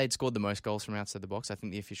knew that they'd scored the most goals from outside the box. I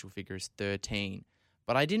think the official figure is 13.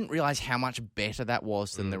 But I didn't realise how much better that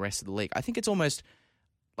was than the rest of the league. I think it's almost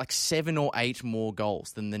like 7 or 8 more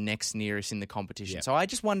goals than the next nearest in the competition. Yep. So I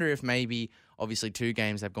just wonder if maybe, obviously 2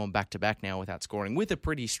 games they've gone back-to-back now without scoring, with a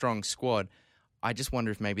pretty strong squad. I just wonder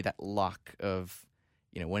if maybe that luck of,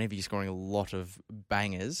 whenever you're scoring a lot of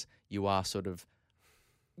bangers, you are sort of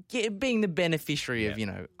being the beneficiary of,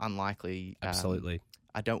 unlikely. Absolutely.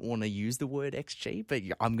 I don't want to use the word XG, but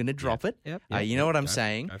I'm going to drop it. Yep. You know what I'm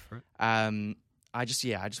saying? Go for it. I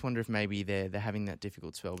just wonder if maybe they're having that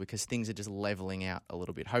difficult spell because things are just leveling out a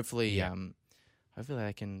little bit. Hopefully, hopefully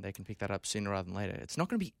they can pick that up sooner rather than later. It's not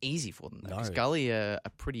going to be easy for them though. Because Gully are a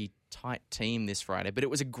pretty tight team this Friday, but it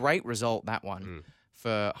was a great result, that one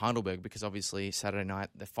for Heidelberg, because obviously Saturday night,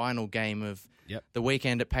 the final game of the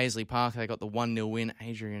weekend at Paisley Park, they got the 1-0 win.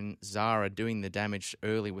 Adrian Zara doing the damage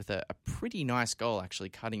early with a pretty nice goal, actually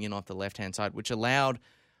cutting in off the left hand side, which allowed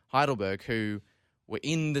Heidelberg, who were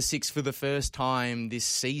in the 6 for the first time this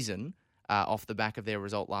season off the back of their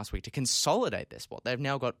result last week, to consolidate their spot. They've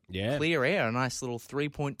now got clear air, a nice little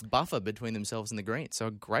 3-point buffer between themselves and the Greens. So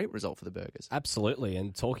a great result for the Burgers. Absolutely.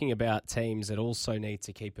 And talking about teams that also need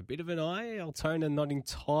to keep a bit of an eye, Altona not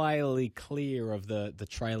entirely clear of the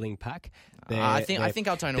trailing pack. I think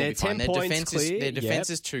Altona will be fine. Their defense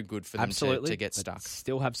is too good for them to get stuck.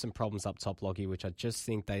 Still have some problems up top, Lockie, which I just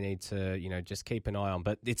think they need to, just keep an eye on.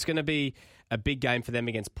 But it's going to be a big game for them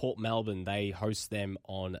against Port Melbourne. They host them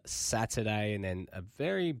on Saturday, and then a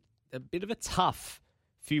bit of a tough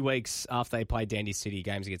few weeks after they play Dandy City,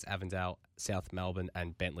 games against Avondale, South Melbourne,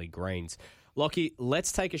 and Bentley Greens. Lockie,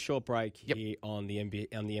 let's take a short break here on the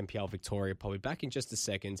NPL Victoria. Probably back in just a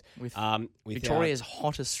second. With Victoria's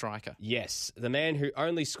hottest striker. Yes, the man who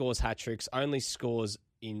only scores hat-tricks, only scores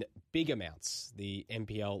in big amounts, the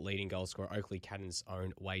NPL leading goal scorer, Oakley Cannon's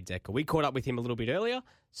own Wade Decker. We caught up with him a little bit earlier,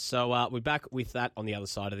 so we're back with that on the other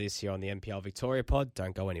side of this here on the NPL Victoria pod.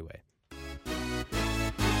 Don't go anywhere.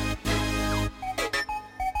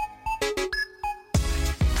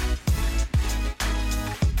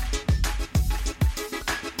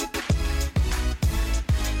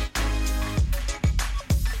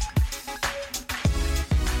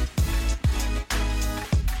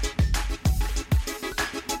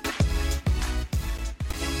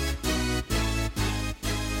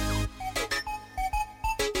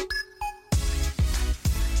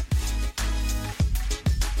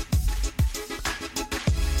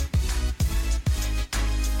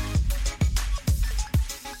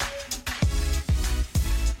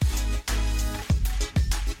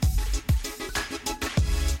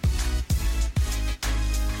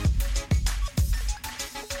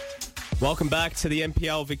 Welcome back to the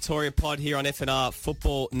NPL Victoria pod here on FNR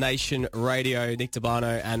Football Nation Radio. Nick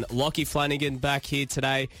Dabano and Lockie Flanagan back here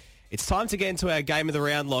today. It's time to get into our game of the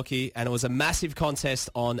round, Lockie, and it was a massive contest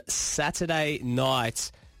on Saturday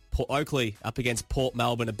night. Port Oakley up against Port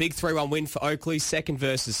Melbourne. A big 3-1 win for Oakley, second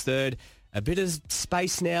versus third. A bit of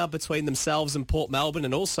space now between themselves and Port Melbourne,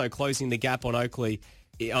 and also closing the gap on Oakley,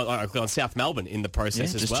 on South Melbourne in the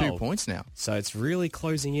process as well. Just 2 points now. So it's really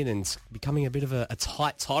closing in and it's becoming a bit of a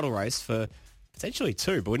tight title race for Potentially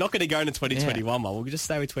 2, but we're not going to go into 2021 one. We'll just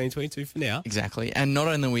stay with 2022 for now. Exactly. And not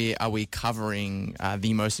only are we covering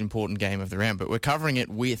the most important game of the round, but we're covering it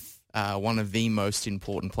with one of the most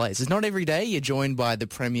important players. It's not every day you're joined by the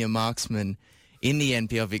premier marksman in the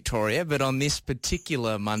NPL Victoria, but on this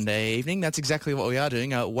particular Monday evening, that's exactly what we are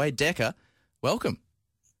doing. Wade Decker, welcome.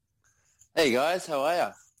 Hey guys, how are you?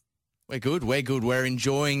 We're good. We're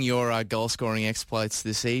enjoying your goal scoring exploits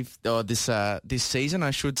this season, I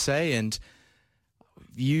should say, and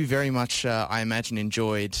you very much, I imagine,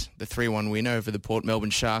 enjoyed the 3-1 win over the Port Melbourne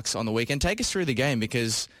Sharks on the weekend. Take us through the game,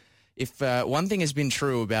 because if one thing has been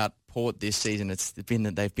true about Port this season, it's been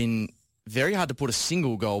that they've been very hard to put a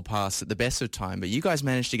single goal past at the best of time, but you guys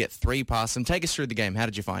managed to get 3 past them. Take us through the game. How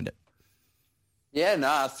did you find it? Yeah, no,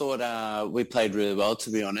 I thought we played really well, to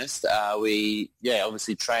be honest. We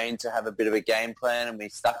obviously trained to have a bit of a game plan, and we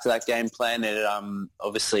stuck to that game plan, and it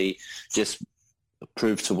obviously just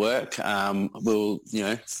proved to work. We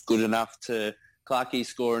were, good enough to Clarkey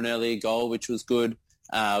score an earlier goal, which was good,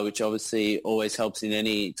 which obviously always helps in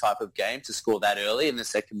any type of game to score that early in the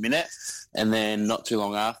second minute. And then not too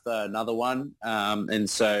long after, another one. And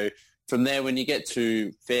so from there, when you get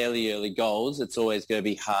to fairly early goals, it's always going to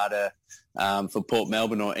be harder for Port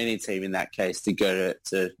Melbourne or any team in that case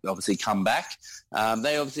to obviously come back.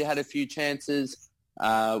 They obviously had a few chances.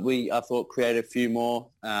 I thought, created a few more.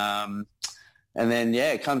 And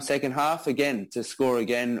then, come second half again to score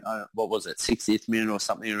again. 60th minute or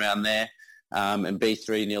something around there, and be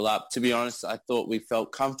 3-0 up. To be honest, I thought we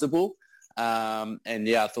felt comfortable. I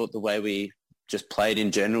thought the way we just played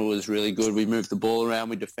in general was really good. We moved the ball around.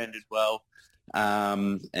 We defended well.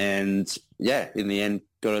 In the end,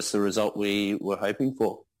 got us the result we were hoping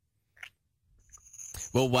for.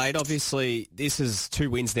 Well, Wade, obviously, this is 2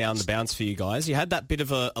 wins down the bounce for you guys. You had that bit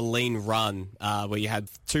of a lean run where you had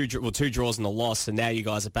two draws and a loss, and now you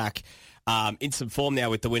guys are back in some form now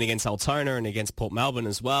with the win against Altona and against Port Melbourne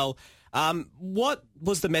as well. What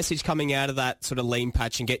was the message coming out of that sort of lean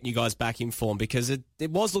patch and getting you guys back in form? Because it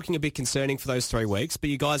was looking a bit concerning for those 3 weeks, but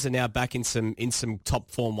you guys are now back in some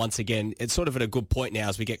top form once again. It's sort of at a good point now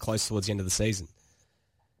as we get close towards the end of the season.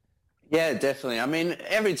 Yeah, definitely. I mean,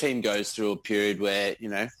 every team goes through a period where,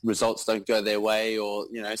 results don't go their way or,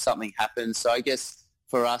 something happens. So I guess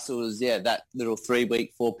for us it was, that little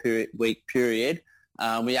 3-week, 4-week period.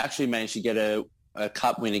 We actually managed to get a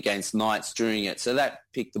cup win against Knights during it. So that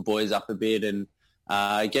picked the boys up a bit. And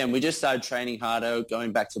again, we just started training harder,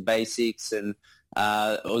 going back to basics. And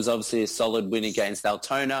it was obviously a solid win against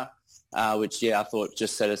Altona, which, I thought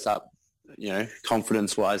just set us up,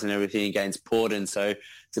 confidence-wise and everything against Port. And so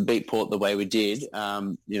to beat Port the way we did,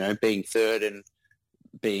 being third and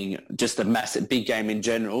being just a massive big game in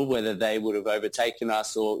general, whether they would have overtaken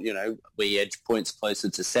us or, we edged points closer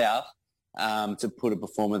to South, to put a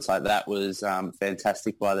performance like that was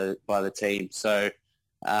fantastic by the team. So,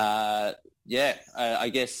 I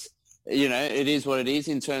guess, it is what it is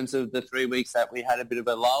in terms of the 3 weeks that we had a bit of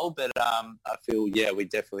a lull, but I feel, we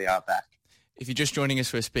definitely are back. If you're just joining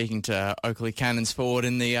us, we're speaking to Oakleigh Cannons forward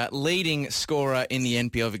and the leading scorer in the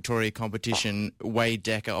NPL Victoria competition, Wade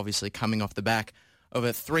Decker, obviously coming off the back of a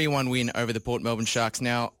 3-1 win over the Port Melbourne Sharks.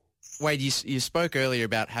 Now, Wade, you spoke earlier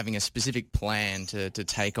about having a specific plan to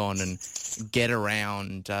take on and get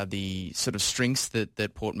around the sort of strengths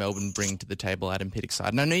that Port Melbourne bring to the table, Adam Pittock's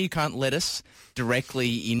side. And I know you can't let us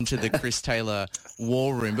directly into the Chris Taylor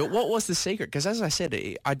war room, but what was the secret? Because as I said,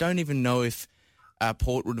 I don't even know if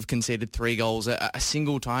Port would have conceded 3 goals a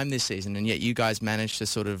single time this season, and yet you guys managed to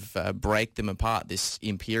sort of break them apart, this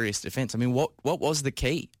imperious defence. I mean, what was the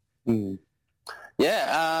key? Port,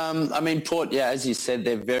 as you said,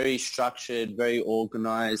 they're very structured, very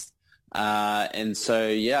organised. And so,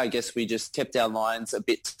 I guess we just kept our lines a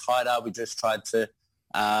bit tighter. We just tried to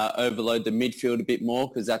overload the midfield a bit more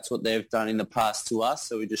because that's what they've done in the past to us.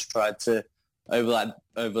 So we just tried to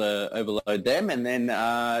overload them, and then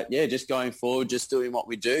just going forward, just doing what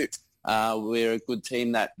we do. We're a good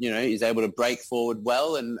team that is able to break forward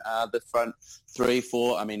well, and the front 3,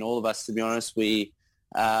 4. I mean, all of us, to be honest,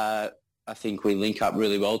 I think we link up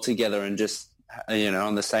really well together and just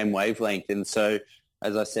on the same wavelength. And so,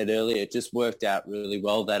 as I said earlier, it just worked out really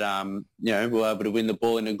well that we were able to win the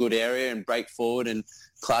ball in a good area and break forward, and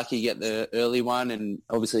Clarkey get the early one, and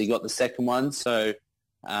obviously he got the second one. So.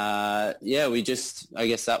 I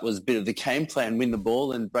guess that was a bit of the game plan, win the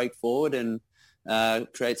ball and break forward and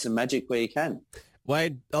create some magic where you can.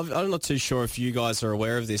 Wade, I'm not too sure if you guys are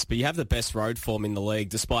aware of this, but you have the best road form in the league,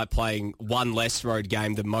 despite playing one less road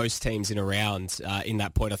game than most teams in a round. In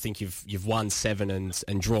that point, I think you've won 7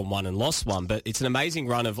 and drawn 1 and lost 1, but it's an amazing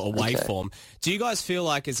run of away form. Do you guys feel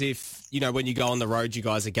like as if, when you go on the road, you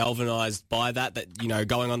guys are galvanised by that,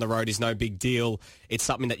 going on the road is no big deal? It's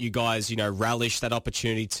something that you guys, relish that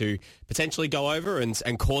opportunity to potentially go over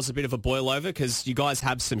and cause a bit of a boil over, because you guys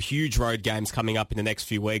have some huge road games coming up in the next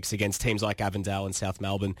few weeks against teams like Avondale and South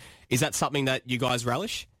Melbourne. Is that something that you guys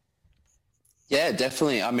relish? Yeah,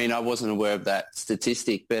 definitely. I mean, I wasn't aware of that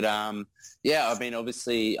statistic, but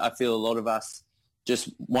obviously I feel a lot of us just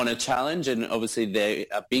want a challenge, and obviously there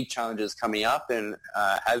are big challenges coming up and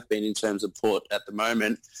have been in terms of Port at the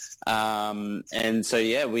moment. And so,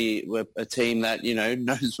 we're a team that,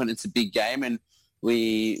 knows when it's a big game, and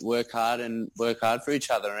we work hard for each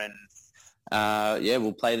other. And,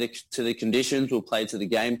 we'll play to the conditions, we'll play to the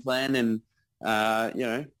game plan, and,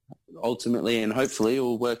 ultimately and hopefully it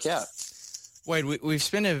will work out. Wade, we've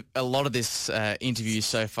spent a lot of this interview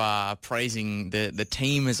so far praising the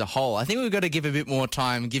team as a whole. I think we've got to give a bit more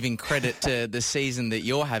time giving credit to the season that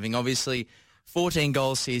you're having. Obviously, 14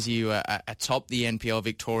 goals sees you atop the NPL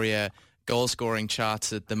Victoria goal-scoring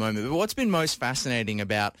charts at the moment. But what's been most fascinating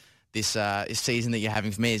about this season that you're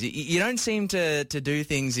having for me is you don't seem to do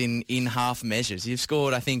things in half measures. You've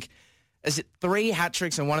scored, I think, 3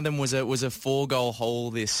 hat-tricks, and one of them was a 4-goal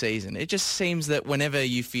haul this season. It just seems that whenever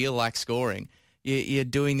you feel like scoring, you're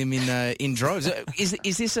doing them in droves.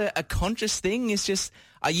 Is this a conscious thing?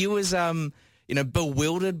 Are you as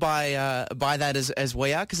bewildered by that as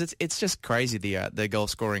we are? Because it's just crazy the goal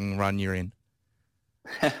scoring run you're in.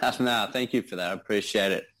 No, thank you for that. I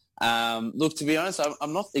appreciate it. Look, to be honest,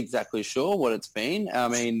 I'm not exactly sure what it's been. I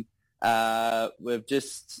mean, I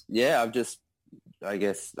guess,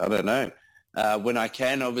 I don't know. When I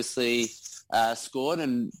can, obviously, scored,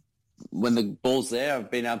 and when the ball's there, I've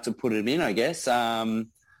been able to put it in, I guess. I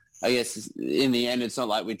guess in the end, it's not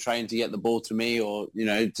like we train to get the ball to me or,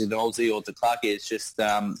 to Nolsey or to Clarkie. It's just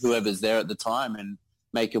whoever's there at the time and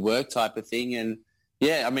make it work type of thing. And,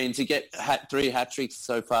 I mean, to get 3 hat-tricks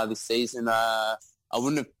so far this season, I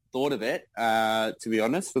wouldn't have thought of it, to be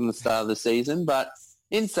honest, from the start of the season. But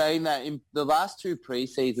in saying that, in the last 2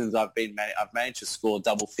 pre-seasons, I've managed to score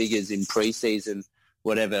double figures in pre-season,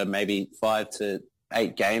 whatever, maybe 5 to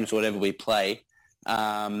 8 games, whatever we play.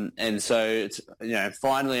 And so, it's,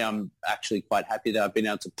 finally, I'm actually quite happy that I've been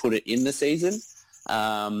able to put it in the season.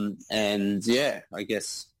 I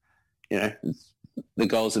guess, the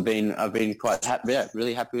goals I've been quite happy,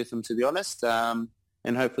 really happy with them, to be honest. And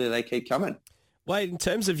hopefully they keep coming. Wait, in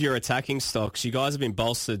terms of your attacking stocks, you guys have been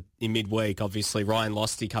bolstered in midweek. Obviously, Ryan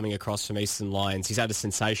Losty coming across from Eastern Lions. He's had a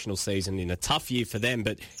sensational season in a tough year for them,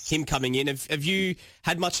 but him coming in, have you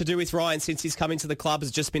had much to do with Ryan since he's come into the club? Has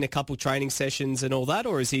it just been a couple training sessions and all that,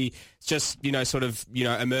 or is he just,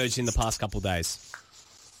 emerged in the past couple of days?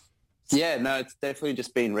 Yeah, no, it's definitely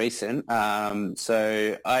just been recent.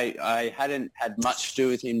 So I hadn't had much to do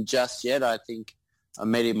with him just yet. I think I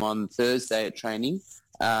met him on Thursday at training.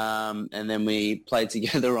 And then we played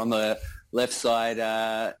together on the left side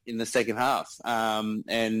in the second half.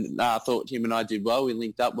 I thought him and I did well. We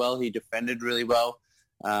linked up well. He defended really well.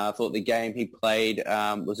 I thought the game he played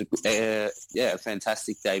was a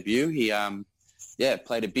fantastic debut. He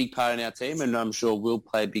played a big part in our team, and I'm sure will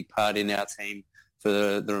play a big part in our team for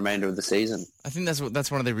the remainder of the season. I think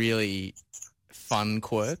that's one of the really fun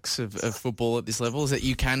quirks of football at this level, is that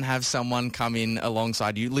you can have someone come in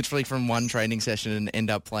alongside you literally from one training session and end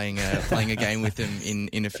up playing a game with them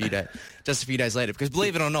in a few days, just a few days later. Because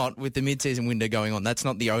believe it or not, with the mid-season window going on, that's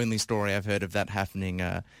not the only story I've heard of that happening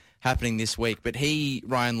this week. But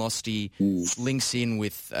Ryan Losty, links in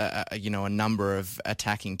with a number of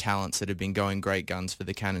attacking talents that have been going great guns for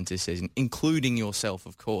the Cannons this season, including yourself,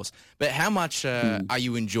 of course. But how much are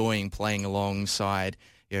you enjoying playing alongside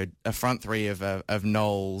a front three of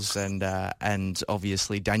Knowles and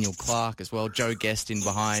obviously Daniel Clark as well, Joe Guest in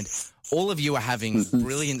behind? All of you are having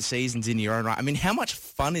brilliant seasons in your own right. I mean, how much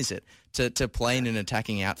fun is it to play in an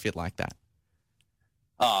attacking outfit like that?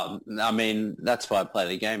 Oh, I mean, that's why I play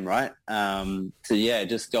the game, right?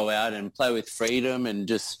 Just go out and play with freedom and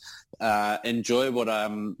just enjoy what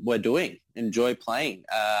we're doing, enjoy playing.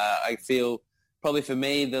 I feel probably for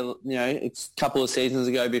me, it's a couple of seasons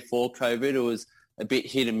ago before COVID, it was a bit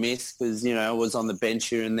hit and miss because, I was on the bench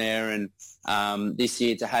here and there. And this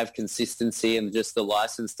year to have consistency and just the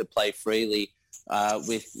license to play freely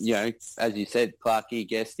with, as you said, Clarkie,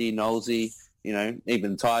 Guesty, Knowlesy,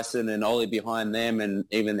 even Tyson and Ollie behind them, and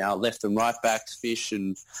even our left and right backs, Fish,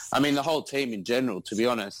 and I mean the whole team in general, to be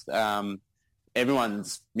honest.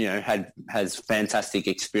 everyone's, has fantastic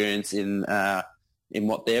experience in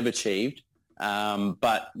what they've achieved.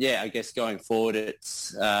 But yeah, I guess going forward,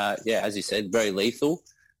 it's, as you said, very lethal.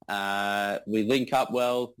 We link up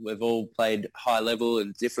well. We've all played high level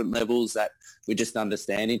and different levels that we just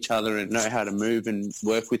understand each other and know how to move and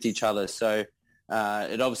work with each other. So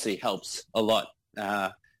it obviously helps a lot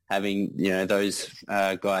having, those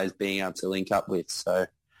guys being able to link up with. So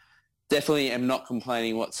definitely am not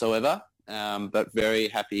complaining whatsoever, but very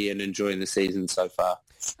happy and enjoying the season so far.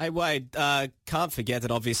 Hey, Wade, can't forget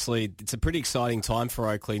that obviously it's a pretty exciting time for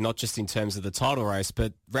Oakley, not just in terms of the title race,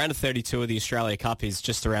 but round of 32 of the Australia Cup is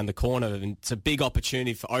just around the corner, and it's a big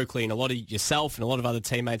opportunity for Oakley and a lot of yourself and a lot of other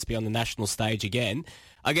teammates to be on the national stage again.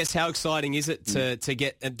 I guess how exciting is it to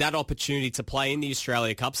get that opportunity to play in the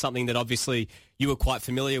Australia Cup, something that obviously you were quite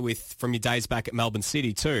familiar with from your days back at Melbourne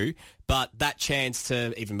City too, but that chance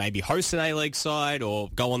to even maybe host an A-League side or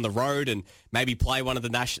go on the road and maybe play one of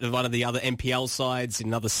the other NPL sides in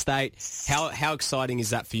another state. How exciting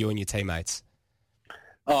is that for you and your teammates?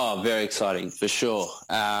 Oh, very exciting for sure.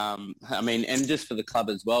 And just for the club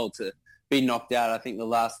as well to be knocked out, I think the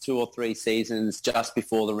last 2 or 3 seasons just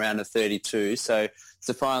before the round of 32. So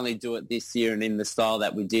to finally do it this year and in the style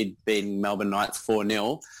that we did, beating Melbourne Knights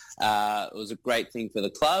 4-0, it was a great thing for the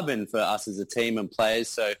club and for us as a team and players.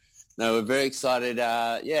 So no, we're very excited.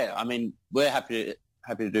 We're happy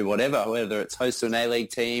to do whatever, whether it's host an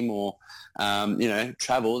A-League team or,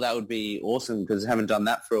 travel. That would be awesome because we haven't done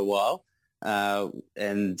that for a while. I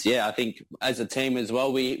think as a team as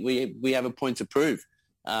well, we have a point to prove.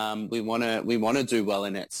 We want to do well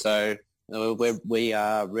in it. So we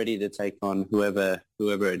are ready to take on whoever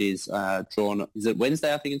it is drawn. Is it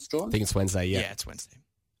Wednesday? I think it's drawn. I think it's Wednesday. Yeah, it's Wednesday.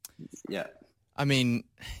 Yeah. I mean,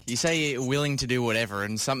 you say you're willing to do whatever,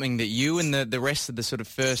 and something that you and the rest of the sort of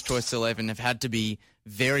first choice 11 have had to be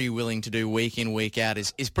very willing to do week in, week out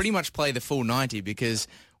is pretty much play the full 90, because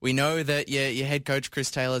we know that your head coach, Chris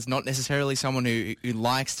Taylor, is not necessarily someone who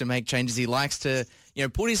likes to make changes. He likes to,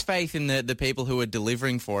 put his faith in the people who are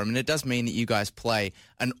delivering for him, and it does mean that you guys play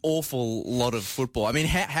an awful lot of football. I mean,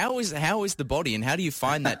 how is the body, and how do you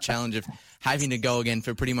find that challenge of having to go again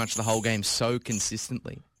for pretty much the whole game so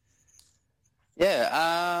consistently?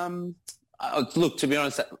 Yeah, look, to be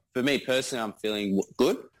honest, for me personally, I'm feeling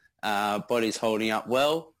good. Body's holding up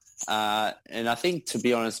well. And I think, to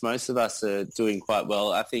be honest, most of us are doing quite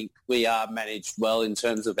well. I think we are managed well in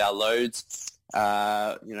terms of our loads,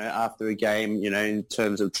 after a game, in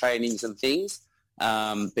terms of trainings and things,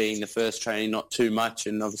 being the first training, not too much,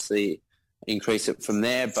 and obviously increase it from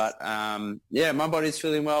there. But, my body's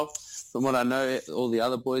feeling well. From what I know, all the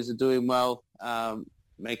other boys are doing well.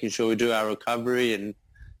 Making sure we do our recovery, and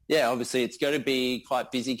obviously it's going to be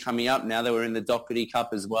quite busy coming up now that we're in the Doherty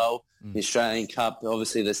Cup as well, the Australian Cup,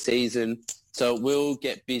 obviously the season. So we'll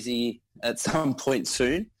get busy at some point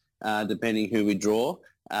soon, depending who we draw.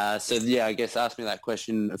 I guess ask me that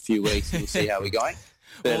question in a few weeks and we'll see how we're going.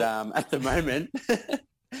 But at the moment,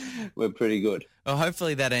 we're pretty good. Well,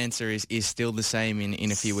 hopefully that answer is still the same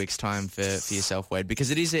in a few weeks' time for yourself, Wade, because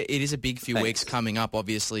it is a big few weeks coming up.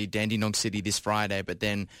 Obviously, Dandenong City this Friday, but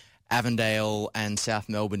then Avondale and South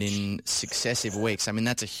Melbourne in successive weeks. I mean,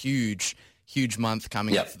 that's a huge month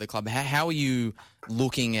coming up for the club. How are you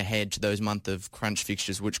looking ahead to those month of crunch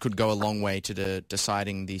fixtures, which could go a long way to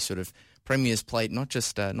deciding the sort of Premier's plate, not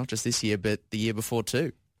just this year, but the year before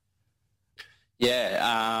too?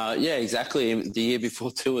 Yeah, exactly. The year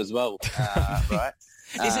before too as well, right?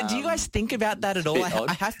 Do you guys think about that at all?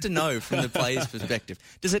 I have to know from the player's perspective.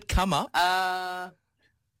 Does it come up?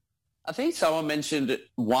 I think someone mentioned it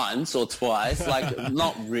once or twice,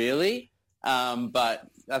 not really. But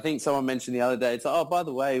I think someone mentioned the other day, it's like, oh, by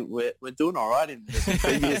the way, we're doing all right in the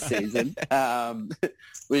previous season.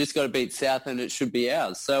 We just got to beat South and it should be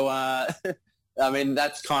ours. So,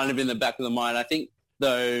 that's kind of in the back of the mind. I think,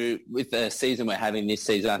 though, with the season we're having this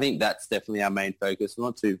season, I think that's definitely our main focus. We're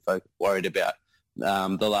not too worried about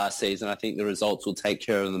the last season. I think the results will take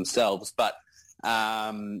care of themselves. But,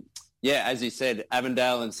 as you said,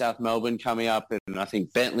 Avondale and South Melbourne coming up, and I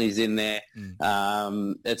think Bentley's in there.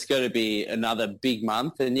 It's going to be another big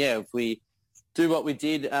month. And, if we do what we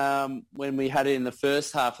did when we had it in the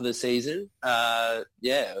first half of the season,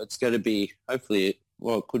 it's going to be, hopefully,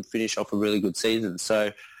 it could finish off a really good season. So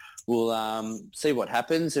we'll see what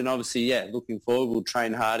happens. And obviously, looking forward, we'll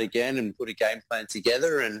train hard again and put a game plan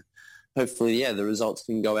together, and hopefully, the results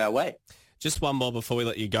can go our way. Just one more before we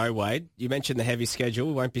let you go, Wade. You mentioned the heavy schedule.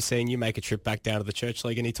 We won't be seeing you make a trip back down to the Church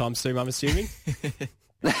League anytime soon, I'm assuming.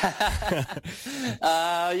 You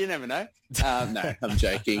never know. No, I'm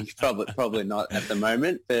joking. Probably not at the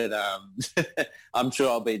moment, but I'm sure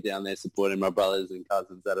I'll be down there supporting my brothers and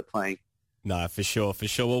cousins that are playing. No, for sure, for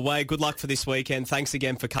sure. Well, Wade, good luck for this weekend. Thanks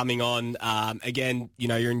again for coming on. Again, you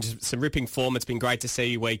know, you're in some ripping form. It's been great to see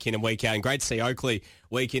you week in and week out, and great to see Oakley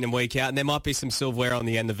week in and week out. And there might be some silverware on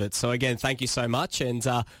the end of it. So, again, thank you so much, and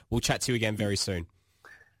we'll chat to you again very soon.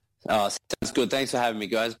 Oh, sounds good. Thanks for having me,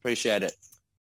 guys. Appreciate it.